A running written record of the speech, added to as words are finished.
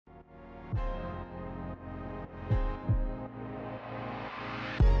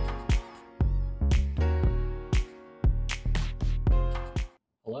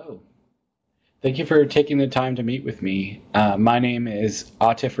Hello. Thank you for taking the time to meet with me. My name is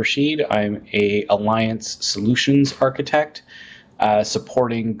Atif Rashid. I'm a Alliance Solutions Architect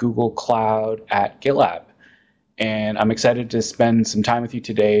supporting Google Cloud at GitLab. And I'm excited to spend some time with you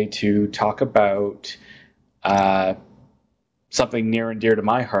today to talk about uh, something near and dear to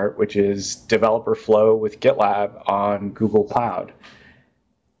my heart, which is developer flow with GitLab on Google Cloud.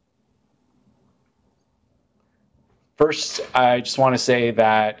 First, I just want to say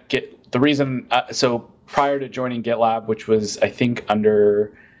that the reason, so prior to joining GitLab, which was I think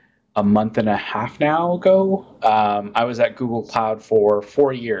under a month and a half now ago, I was at Google Cloud for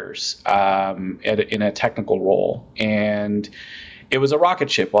 4 years in a technical role, and it was a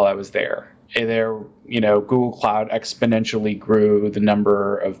rocket ship while I was there. Google Cloud exponentially grew the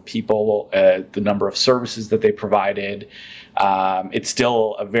number of people, the number of services that they provided. It's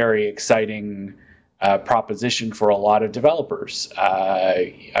still a very exciting proposition for a lot of developers.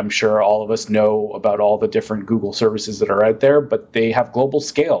 I'm sure all of us know about all the different Google services that are out there, but they have global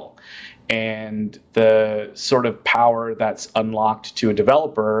scale. And the sort of power that's unlocked to a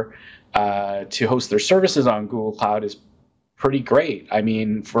developer to host their services on Google Cloud is pretty great. I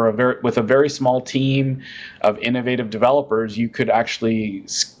mean, with a very small team of innovative developers, you could actually,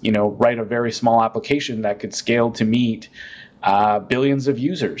 write a very small application that could scale to meet billions of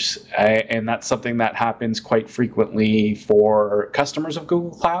users. And that's something that happens quite frequently for customers of Google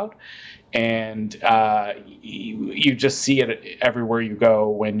Cloud. And you just see it everywhere you go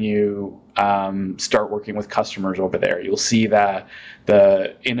when you start working with customers over there. You'll see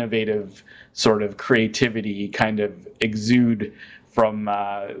the innovative sort of creativity kind of exude from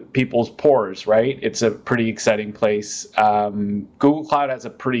people's pores, right? It's a pretty exciting place. Google Cloud has a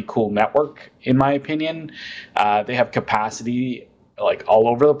pretty cool network, in my opinion. They have capacity like all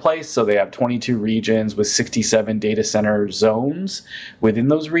over the place. So they have 22 regions with 67 data center zones within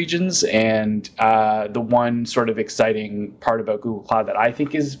those regions. And the one sort of exciting part about Google Cloud that I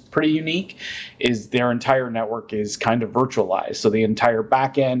think is pretty unique is their entire network is kind of virtualized. So the entire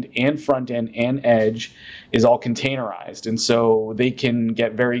back end and front end and edge is all containerized. And so they can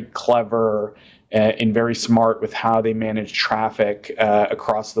get very clever and very smart with how they manage traffic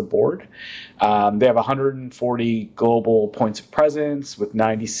across the board. They have 140 global points of presence with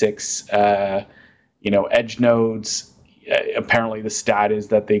 96, edge nodes. Apparently, the stat is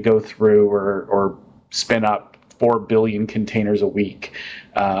that they go through or spin up 4 billion containers a week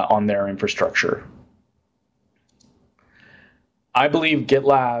on their infrastructure. I believe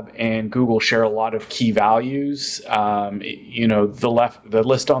GitLab and Google share a lot of key values. The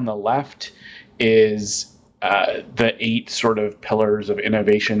list on the left is the 8 sort of pillars of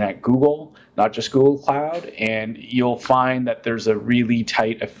innovation at Google, not just Google Cloud. And you'll find that there's a really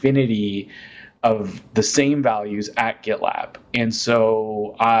tight affinity of the same values at GitLab. And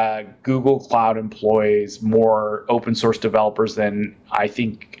so Google Cloud employs more open source developers than I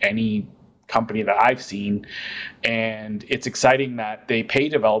think any company that I've seen. And it's exciting that they pay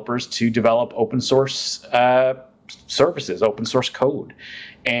developers to develop open source services, open source code.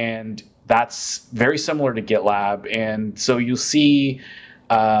 And that's very similar to GitLab. And so you'll see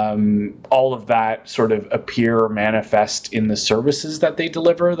all of that sort of appear or manifest in the services that they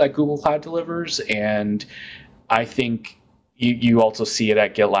deliver, that Google Cloud delivers. And I think you also see it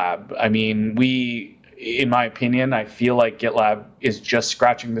at GitLab. I mean, in my opinion, I feel like GitLab is just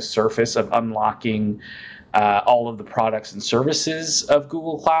scratching the surface of unlocking all of the products and services of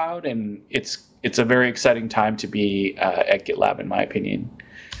Google Cloud. And it's a very exciting time to be at GitLab, in my opinion.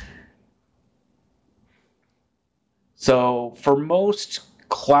 So for most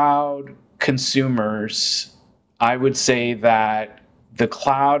cloud consumers, I would say that the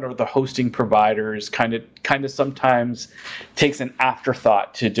cloud or the hosting providers kind of sometimes takes an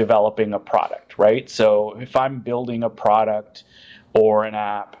afterthought to developing a product, right? So if I'm building a product or an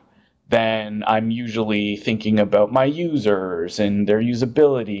app, then I'm usually thinking about my users and their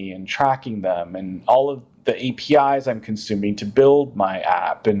usability and tracking them and all of the APIs I'm consuming to build my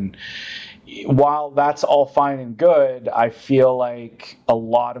app. And while that's all fine and good, I feel like a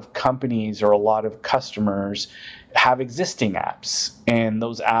lot of companies or a lot of customers have existing apps, and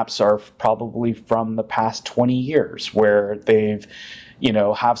those apps are probably from the past 20 years where they've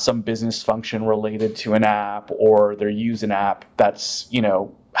have some business function related to an app, or they use an app that's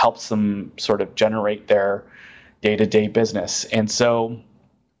helps them sort of generate their day-to-day business. And so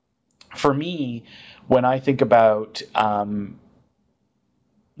for me, when I think about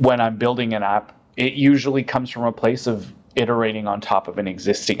when I'm building an app, it usually comes from a place of iterating on top of an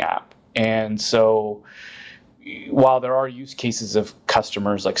existing app. And so while there are use cases of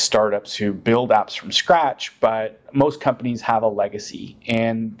customers like startups who build apps from scratch, but most companies have a legacy.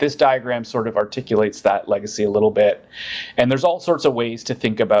 And this diagram sort of articulates that legacy a little bit. And there's all sorts of ways to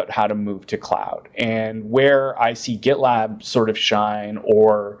think about how to move to cloud. And where I see GitLab sort of shine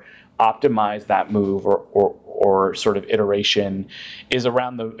or optimize that move or sort of iteration is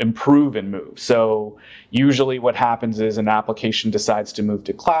around the improve and move. So usually what happens is an application decides to move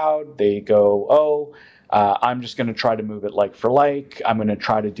to cloud. They go, oh, I'm just going to try to move it like for like. I'm going to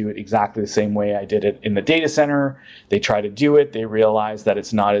try to do it exactly the same way I did it in the data center. They try to do it. They realize that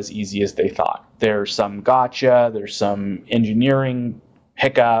it's not as easy as they thought. There's some gotcha. There's some engineering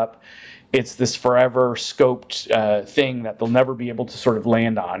hiccup. It's this forever scoped thing that they'll never be able to sort of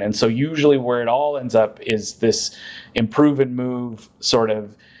land on. And so usually where it all ends up is this improve and move sort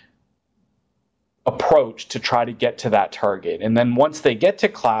of approach to try to get to that target. And then once they get to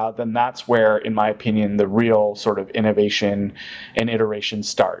cloud, then that's where, in my opinion, the real sort of innovation and iteration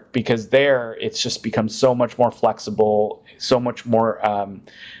start, because there it's just becomes so much more flexible, so much more,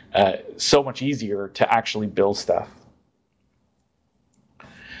 so much easier to actually build stuff.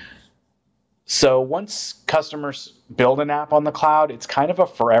 So once customers build an app on the cloud, it's kind of a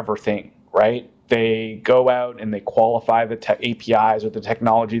forever thing, right? They go out and they qualify the APIs or the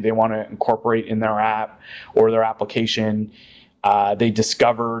technology they want to incorporate in their app or their application. They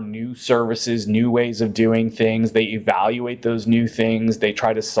discover new services, new ways of doing things. They evaluate those new things. They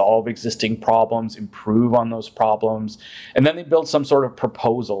try to solve existing problems, improve on those problems, and then they build some sort of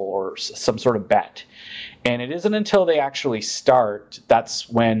proposal or some sort of bet. And it isn't until they actually start that's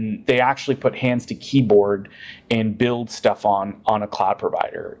when they actually put hands to keyboard and build stuff on a cloud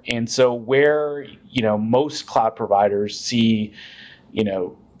provider. And so where, most cloud providers see,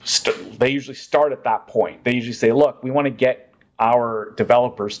 they usually start at that point. They usually say, look, we want to get our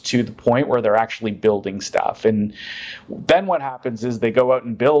developers to the point where they're actually building stuff. And then what happens is they go out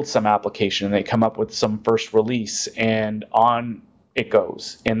and build some application and they come up with some first release, and on it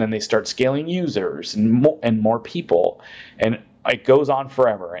goes, and then they start scaling users and more people, and it goes on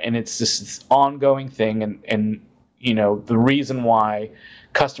forever. And it's this ongoing thing. And the reason why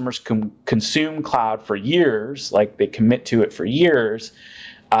customers consume cloud for years, like they commit to it for years,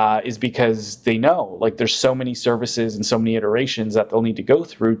 is because they know, like, there's so many services and so many iterations that they'll need to go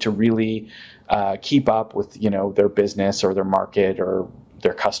through to really keep up with their business or their market or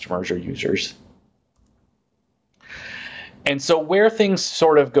their customers or users. And so where things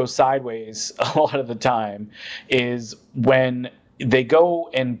sort of go sideways a lot of the time is when they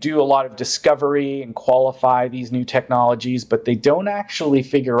go and do a lot of discovery and qualify these new technologies, but they don't actually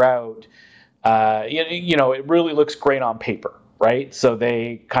figure out, it really looks great on paper, right? So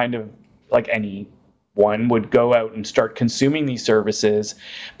they kind of, like anyone would go out and start consuming these services,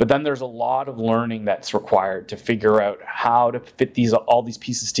 but then there's a lot of learning that's required to figure out how to fit all these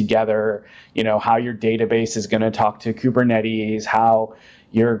pieces together, how your database is going to talk to Kubernetes, how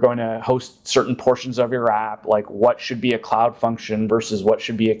you're going to host certain portions of your app, like what should be a cloud function versus what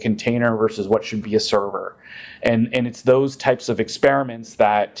should be a container versus what should be a server. And it's those types of experiments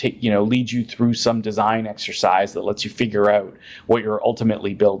that lead you through some design exercise that lets you figure out what you're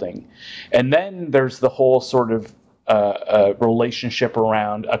ultimately building. And then there's the whole sort of relationship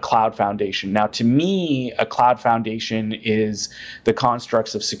around a cloud foundation. Now, to me, a cloud foundation is the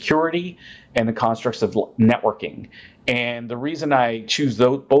constructs of security and the constructs of networking. And the reason I choose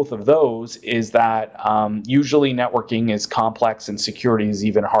both of those is that usually networking is complex and security is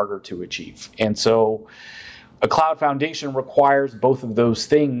even harder to achieve. And so a cloud foundation requires both of those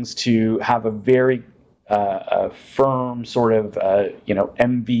things to have a very firm sort of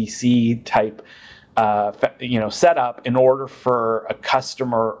MVC type setup in order for a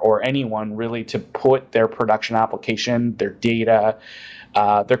customer or anyone really to put their production application, their data,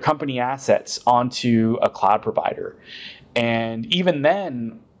 their company assets onto a cloud provider. And even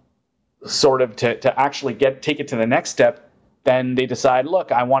then, sort of to actually take it to the next step, then they decide,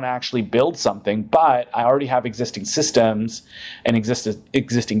 look, I want to actually build something, but I already have existing systems and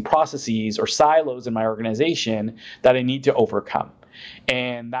existing processes or silos in my organization that I need to overcome.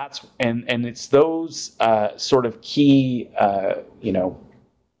 And it's those sort of key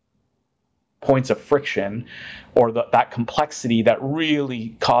points of friction or that complexity that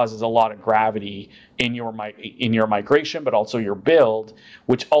really causes a lot of gravity in your migration, but also your build,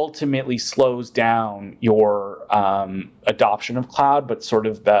 which ultimately slows down your adoption of cloud, but sort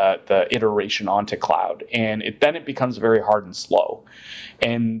of the iteration onto cloud. And then it becomes very hard and slow.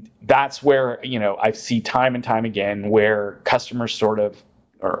 And that's where, I see time and time again where customers sort of,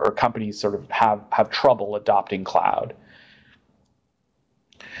 or companies sort of have trouble adopting cloud.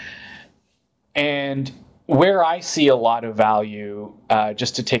 And Where I see a lot of value,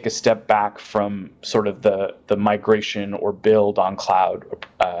 just to take a step back from sort of the migration or build on cloud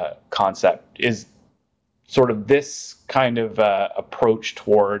concept, is sort of this kind of approach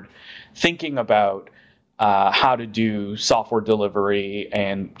toward thinking about how to do software delivery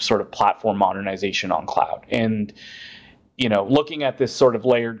and sort of platform modernization on cloud. And looking at this sort of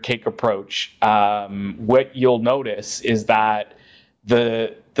layered cake approach, what you'll notice is that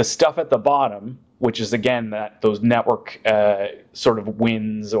the stuff at the bottom, which is again those network sort of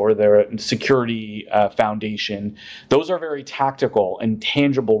wins or their security foundation, those are very tactical and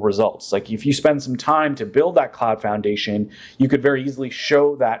tangible results. Like if you spend some time to build that cloud foundation, you could very easily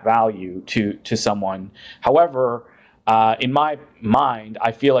show that value to someone. However, in my mind,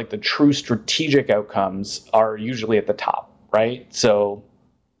 I feel like the true strategic outcomes are usually at the top, right? So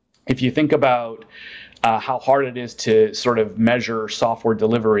if you think about how hard it is to sort of measure software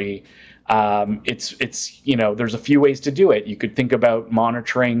delivery, it's there's a few ways to do it. You could think about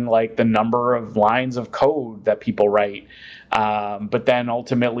monitoring like the number of lines of code that people write, but then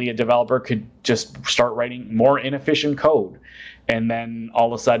ultimately a developer could just start writing more inefficient code, and then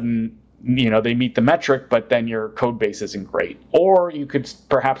all of a sudden they meet the metric, but then your code base isn't great. Or you could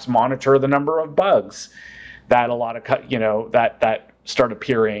perhaps monitor the number of bugs that a lot of that start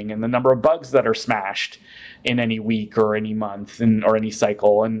appearing, and the number of bugs that are smashed in any week or any month or any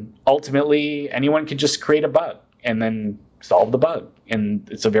cycle. And ultimately, anyone could just create a bug and then solve the bug. And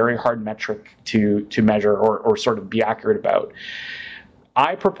it's a very hard metric to measure or sort of be accurate about.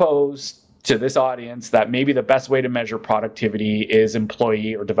 I propose to this audience that maybe the best way to measure productivity is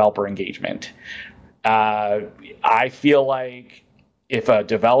employee or developer engagement. I feel like if a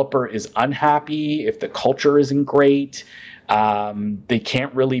developer is unhappy, if the culture isn't great, they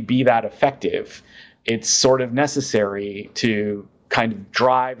can't really be that effective. It's sort of necessary to kind of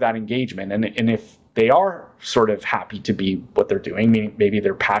drive that engagement. And if they are sort of happy to be what they're doing, meaning maybe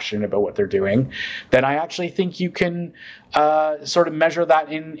they're passionate about what they're doing, then I actually think you can sort of measure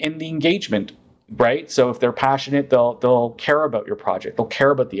that in the engagement, right? So if they're passionate, they'll care about your project, they'll care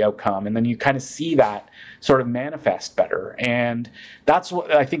about the outcome, and then you kind of see that sort of manifest better. And that's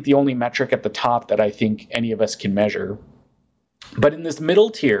what I think the only metric at the top that I think any of us can measure. But in this middle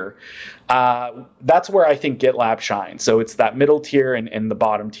tier, that's where I think GitLab shines. So it's that middle tier and the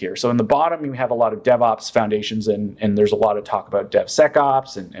bottom tier. So in the bottom, you have a lot of DevOps foundations, and there's a lot of talk about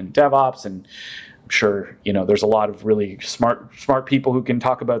DevSecOps and DevOps, and I'm sure there's a lot of really smart people who can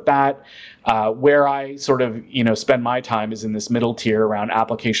talk about that. Where I sort of spend my time is in this middle tier around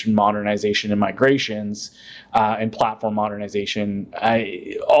application modernization and migrations and platform modernization.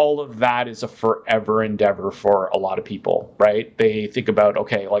 All of that is a forever endeavor for a lot of people, right? They think about,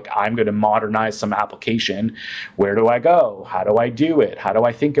 okay, like I'm going to modernize some application. Where do I go? How do I do it? How do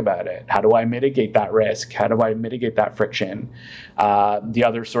I think about it? How do I mitigate that risk? How do I mitigate that friction? The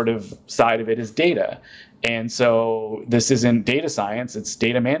other sort of side of it is data. And so this isn't data science, it's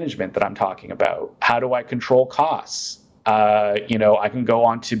data management that I'm talking about. How do I control costs? I can go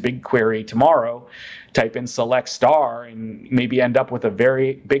on to BigQuery tomorrow, type in select star, and maybe end up with a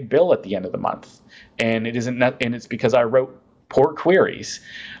very big bill at the end of the month. And it's because I wrote poor queries.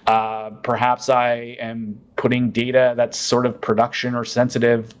 Perhaps I am putting data that's sort of production or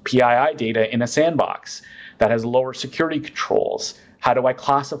sensitive PII data in a sandbox that has lower security controls. How do I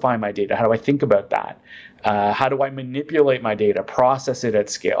classify my data? How do I think about that? How do I manipulate my data, process it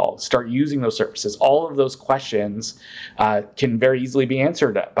at scale, start using those services? All of those questions can very easily be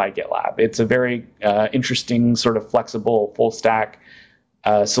answered by GitLab. It's a very interesting, sort of flexible, full stack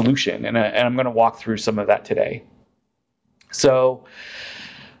solution. And I'm going to walk through some of that today. So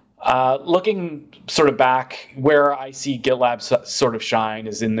looking sort of back, where I see GitLab sort of shine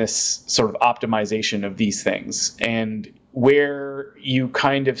is in this sort of optimization of these things. And where you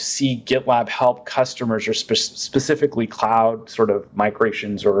kind of see GitLab help customers, or specifically cloud sort of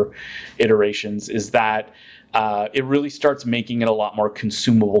migrations or iterations, is that it really starts making it a lot more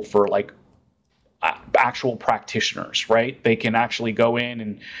consumable for like actual practitioners, right? They can actually go in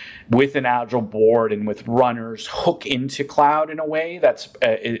and with an agile board and with runners hook into cloud in a way that's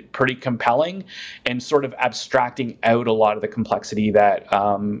pretty compelling, and sort of abstracting out a lot of the complexity that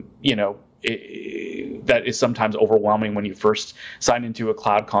that is sometimes overwhelming when you first sign into a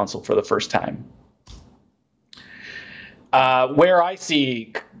cloud console for the first time. Where I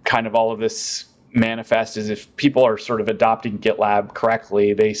see kind of all of this manifest is if people are sort of adopting GitLab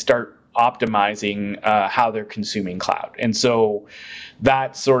correctly, they start optimizing how they're consuming cloud. And so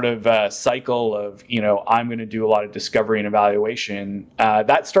that sort of cycle of, I'm going to do a lot of discovery and evaluation,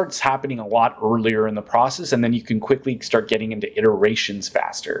 that starts happening a lot earlier in the process. And then you can quickly start getting into iterations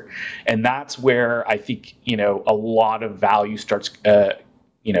faster. And that's where I think, a lot of value starts,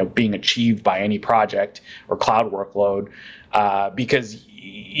 being achieved by any project or cloud workload, because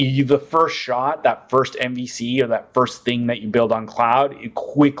the first shot, that first MVC or that first thing that you build on cloud, it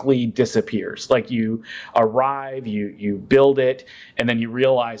quickly disappears. Like you arrive, you build it, and then you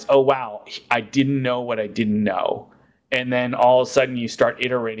realize, oh wow, I didn't know what I didn't know. And then all of a sudden you start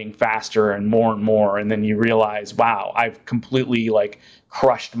iterating faster and more, and then you realize, wow, I've completely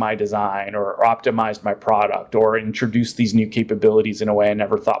crushed my design or optimized my product or introduced these new capabilities in a way I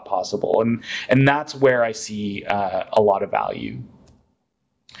never thought possible. And that's where I see a lot of value.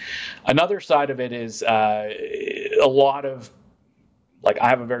 Another side of it is a lot of, I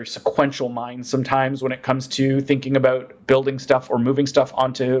have a very sequential mind sometimes when it comes to thinking about building stuff or moving stuff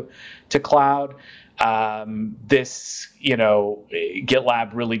onto cloud.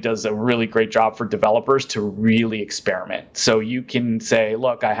 GitLab really does a really great job for developers to really experiment. So you can say,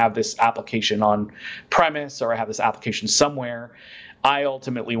 look, I have this application on premise, or I have this application somewhere. I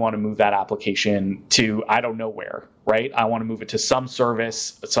ultimately want to move that application to, I don't know where, right? I want to move it to some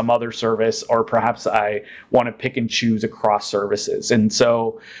service, some other service, or perhaps I want to pick and choose across services. And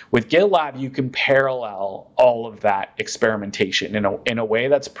so with GitLab, you can parallel all of that experimentation in a way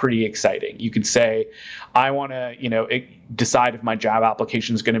that's pretty exciting. You could say, I want to, decide if my Java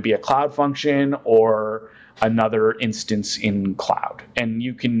application is going to be a cloud function or another instance in cloud, and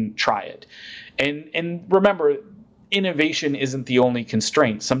you can try it. And remember, innovation isn't the only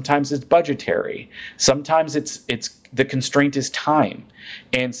constraint. Sometimes it's budgetary. Sometimes it's the constraint is time.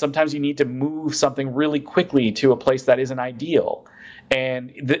 And sometimes you need to move something really quickly to a place that isn't ideal.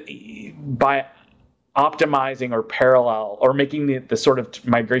 And by optimizing or parallel or making the sort of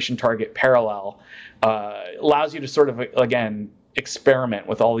migration target parallel allows you to sort of, again, experiment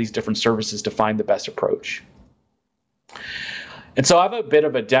with all these different services to find the best approach. And so I have a bit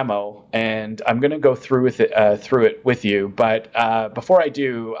of a demo, and I'm going to go through it with you. But before I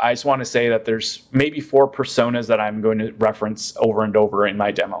do, I just want to say that there's maybe 4 personas that I'm going to reference over and over in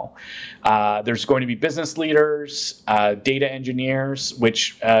my demo. There's going to be business leaders, data engineers,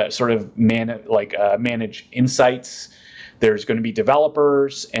 which sort of manage insights. There's going to be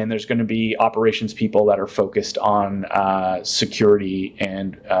developers, and there's going to be operations people that are focused on security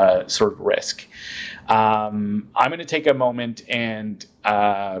and sort of risk. I'm going to take a moment and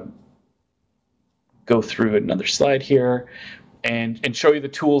go through another slide here and show you the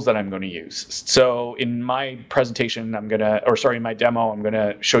tools that I'm going to use. So in my presentation, in my demo, I'm going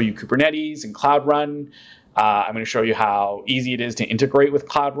to show you Kubernetes and Cloud Run. I'm going to show you how easy it is to integrate with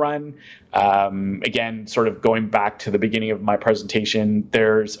Cloud Run. Again, sort of going back to the beginning of my presentation,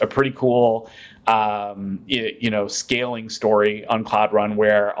 there's a pretty cool scaling story on Cloud Run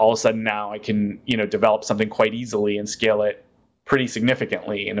where all of a sudden now I can, develop something quite easily and scale it pretty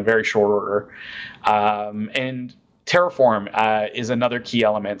significantly in a very short order. And Terraform is another key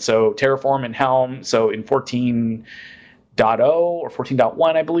element. So Terraform and Helm, so in 14.0 or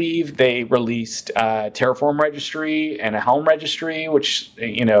 14.1, I believe, they released a Terraform registry and a Helm registry, which,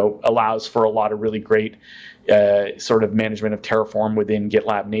 allows for a lot of really great sort of management of Terraform within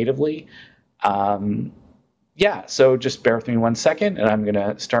GitLab natively. So just bear with me 1 second, and I'm going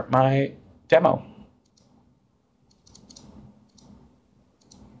to start my demo.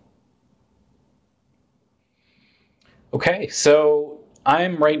 Okay, so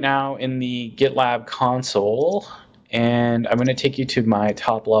I'm right now in the GitLab console, and I'm going to take you to my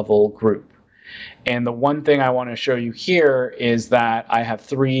top level group. And the one thing I want to show you here is that I have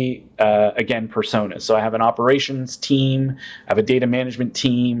 3, again, personas. So I have an operations team, I have a data management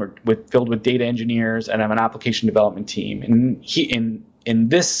team filled with data engineers, and I have an application development team. And in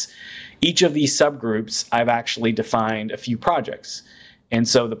each of these subgroups, I've actually defined a few projects. And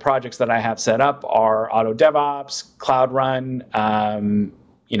so the projects that I have set up are Auto DevOps, Cloud Run. I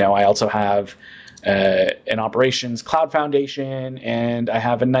also have an operations cloud foundation, and I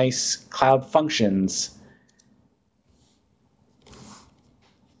have a nice cloud functions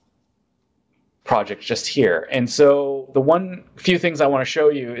project just here. And so the few things I want to show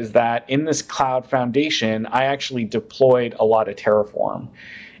you is that in this cloud foundation, I actually deployed a lot of Terraform.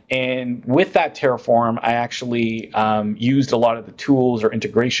 And with that Terraform, I actually used a lot of the tools or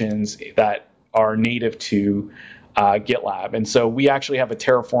integrations that are native to GitLab. And so we actually have a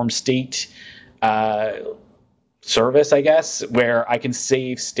Terraform state service, I guess, where I can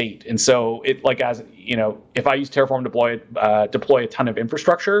save state. And so it, like, as you know, if I use Terraform to deploy a ton of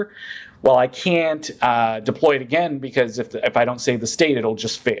infrastructure, well, I can't deploy it again, because if I don't save the state, it'll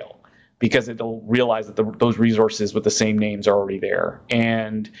just fail, because it'll realize that those resources with the same names are already there.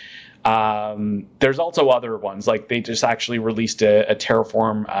 And there's also other ones, like they just actually released a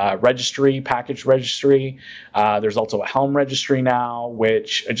Terraform registry, package registry. There's also a Helm registry now,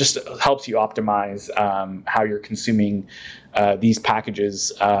 which just helps you optimize how you're consuming these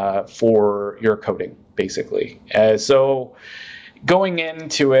packages for your coding, basically. So going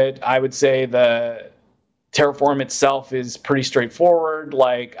into it, I would say the Terraform itself is pretty straightforward.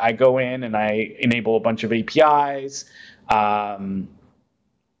 Like, I go in and I enable a bunch of APIs.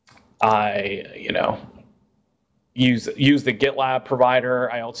 I, use the GitLab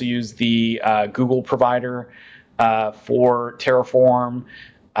provider. I also use the Google provider for Terraform.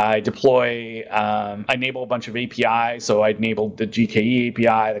 I enable a bunch of APIs. So I enabled the GKE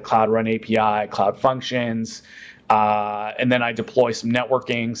API, the Cloud Run API, Cloud Functions, and then I deploy some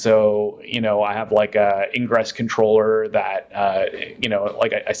networking. So, I have like a ingress controller that,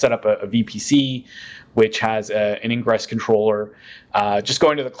 like I set up a VPC, which has an ingress controller. Just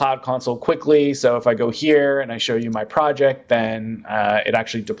going to the Cloud Console quickly. So if I go here and I show you my project, then it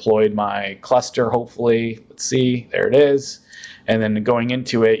actually deployed my cluster, hopefully. Let's see, there it is. And then going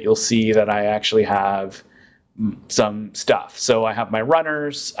into it, you'll see that I actually have some stuff. So I have my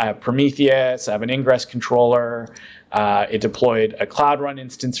runners, I have Prometheus, I have an ingress controller. It deployed a Cloud Run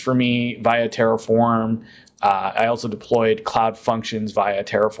instance for me via Terraform. I also deployed Cloud Functions via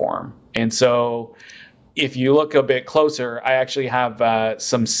Terraform. And so if you look a bit closer, I actually have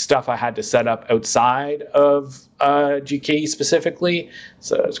some stuff I had to set up outside of GKE specifically.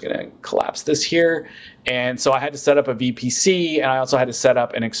 So I was going to collapse this here. And so I had to set up a VPC, and I also had to set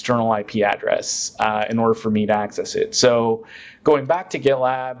up an external IP address in order for me to access it. So going back to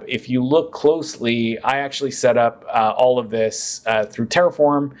GitLab, if you look closely, I actually set up all of this through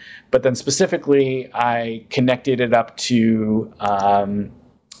Terraform, but then specifically I connected it up to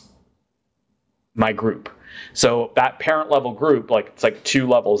my group. So that parent level group, like it's like 2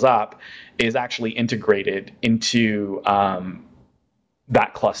 levels up, is actually integrated into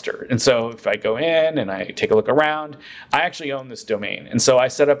that cluster. And so if I go in and I take a look around, I actually own this domain. And so I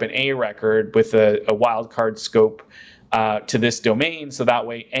set up an A record with a wildcard scope to this domain. So that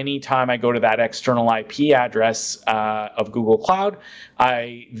way, anytime I go to that external IP address of Google Cloud,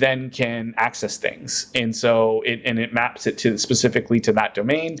 I then can access things. And so it maps it specifically to that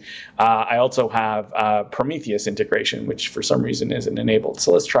domain. I also have Prometheus integration, which for some reason isn't enabled.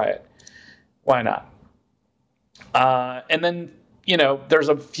 So let's try it. Why not? And then, there's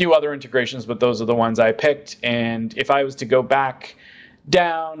a few other integrations, but those are the ones I picked. And if I was to go back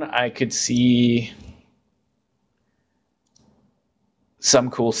down, I could see some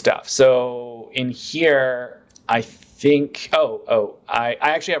cool stuff. So in here, I think, I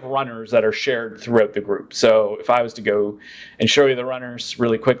actually have runners that are shared throughout the group. So if I was to go and show you the runners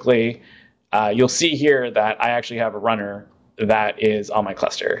really quickly, you'll see here that I actually have a runner that is on my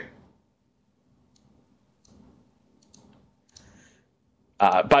cluster.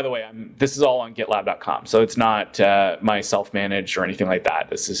 By the way, this is all on GitLab.com, so it's not my self-managed or anything like that.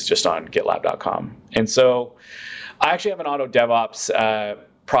 This is just on GitLab.com. And so I actually have an Auto DevOps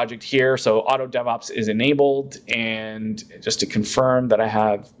project here. So Auto DevOps is enabled, and just to confirm that I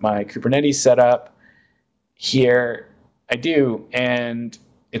have my Kubernetes set up here, I do, and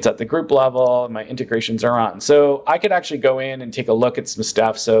it's at the group level, and my integrations are on. So I could actually go in and take a look at some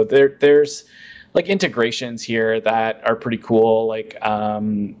stuff. So there's like integrations here that are pretty cool. Like, I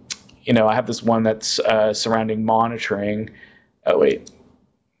have this one that's surrounding monitoring. Oh, wait,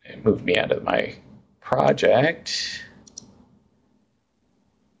 it moved me out of my project.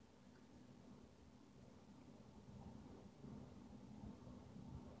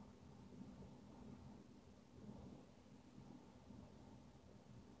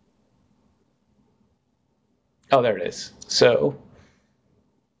 Oh, there it is. So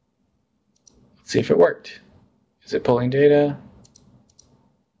let's see if it worked. Is it pulling data?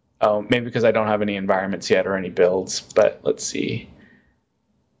 Oh, maybe because I don't have any environments yet or any builds, but let's see.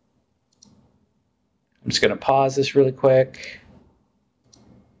 I'm just going to pause this really quick.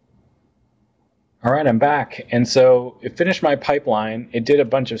 All right, I'm back. And so it finished my pipeline. It did a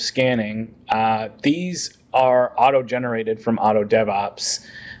bunch of scanning. These are auto-generated from Auto DevOps.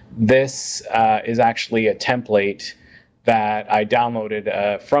 This is actually a template that I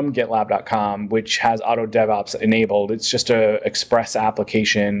downloaded from GitLab.com, which has Auto DevOps enabled. It's just a Express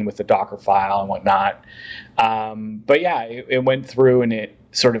application with a Docker file and whatnot. But yeah, it went through and it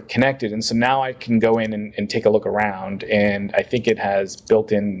sort of connected. And so now I can go in and take a look around, and I think it has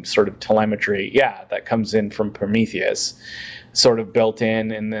built-in sort of telemetry, that comes in from Prometheus, sort of built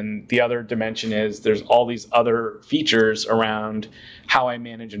in. And then the other dimension is there's all these other features around how I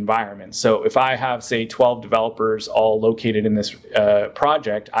manage environments. So if I have, say, 12 developers all located in this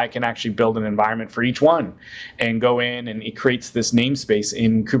project, I can actually build an environment for each one and go in, and it creates this namespace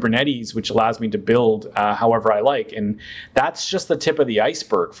in Kubernetes, which allows me to build however I like. And that's just the tip of the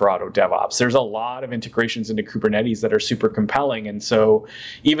iceberg for auto DevOps. There's a lot of integrations into Kubernetes that are super compelling. And so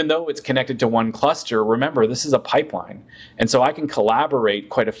even though it's connected to one cluster, remember, this is a pipeline. And so I can collaborate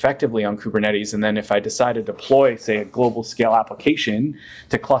quite effectively on Kubernetes. And then if I decide to deploy, say, a global scale application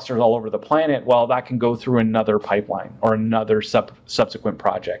to clusters all over the planet, well, that can go through another pipeline or another subsequent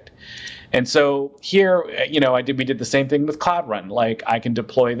project. And so here, we did the same thing with Cloud Run. Like, I can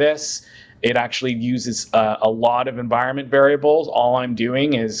deploy this. It actually uses a lot of environment variables. All I'm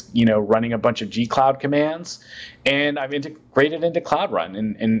doing is, running a bunch of gcloud commands, and I've integrated into Cloud Run.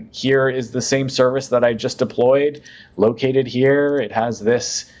 And here is the same service that I just deployed, located here. It has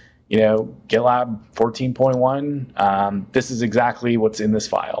this, GitLab 14.1. This is exactly what's in this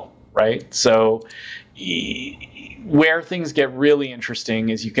file, right? So where things get really interesting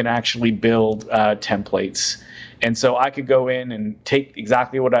is you can actually build templates. And so I could go in and take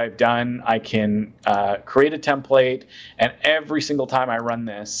exactly what I've done. I can create a template, and every single time I run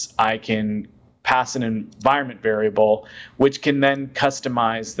this, I can pass an environment variable, which can then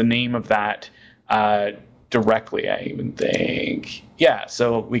customize the name of that directly, I even think. Yeah,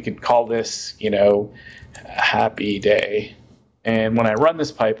 so we could call this, happy day. And when I run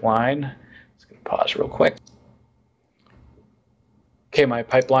this pipeline, I'm just going to pause real quick. Okay, my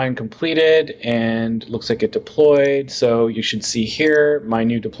pipeline completed and looks like it deployed. So you should see here my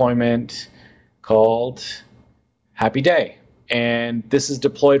new deployment called Happy Day. And this is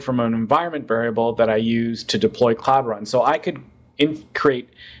deployed from an environment variable that I use to deploy Cloud Run. So I could create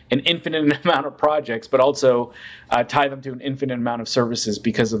an infinite amount of projects, but also tie them to an infinite amount of services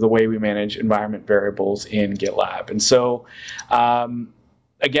because of the way we manage environment variables in GitLab. And so,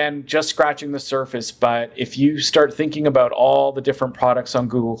 again, just scratching the surface, but if you start thinking about all the different products on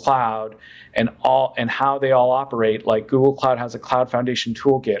Google Cloud and how they all operate, like Google Cloud has a Cloud Foundation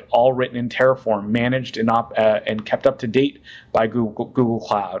toolkit, all written in Terraform, managed and kept up to date by Google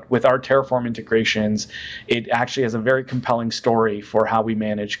Cloud. With our Terraform integrations, it actually has a very compelling story for how we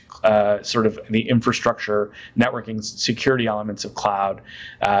manage sort of the infrastructure, networking, security elements of cloud.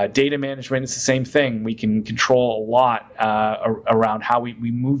 Data management is the same thing. We can control a lot around how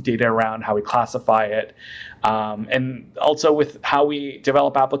we move data around, how we classify it, and also with how we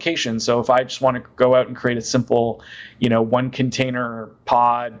develop applications. So if I just want to go out and create a simple, one container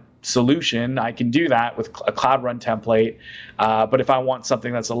pod solution, I can do that with a Cloud Run template. But if I want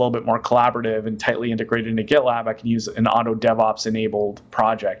something that's a little bit more collaborative and tightly integrated into GitLab, I can use an auto DevOps enabled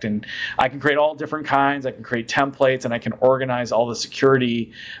project. And I can create all different kinds. I can create templates, and I can organize all the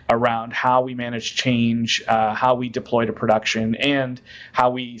security around how we manage change, how we deploy to production, and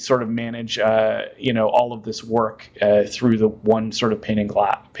how we sort of manage all of this work through the one sort of pane of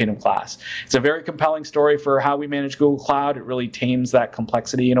glass. It's a very compelling story for how we manage Google Cloud. It really tames that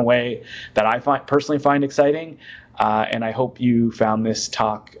complexity in a way that I personally find exciting. And I hope you found this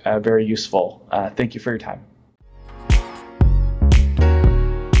talk very useful. Thank you for your time.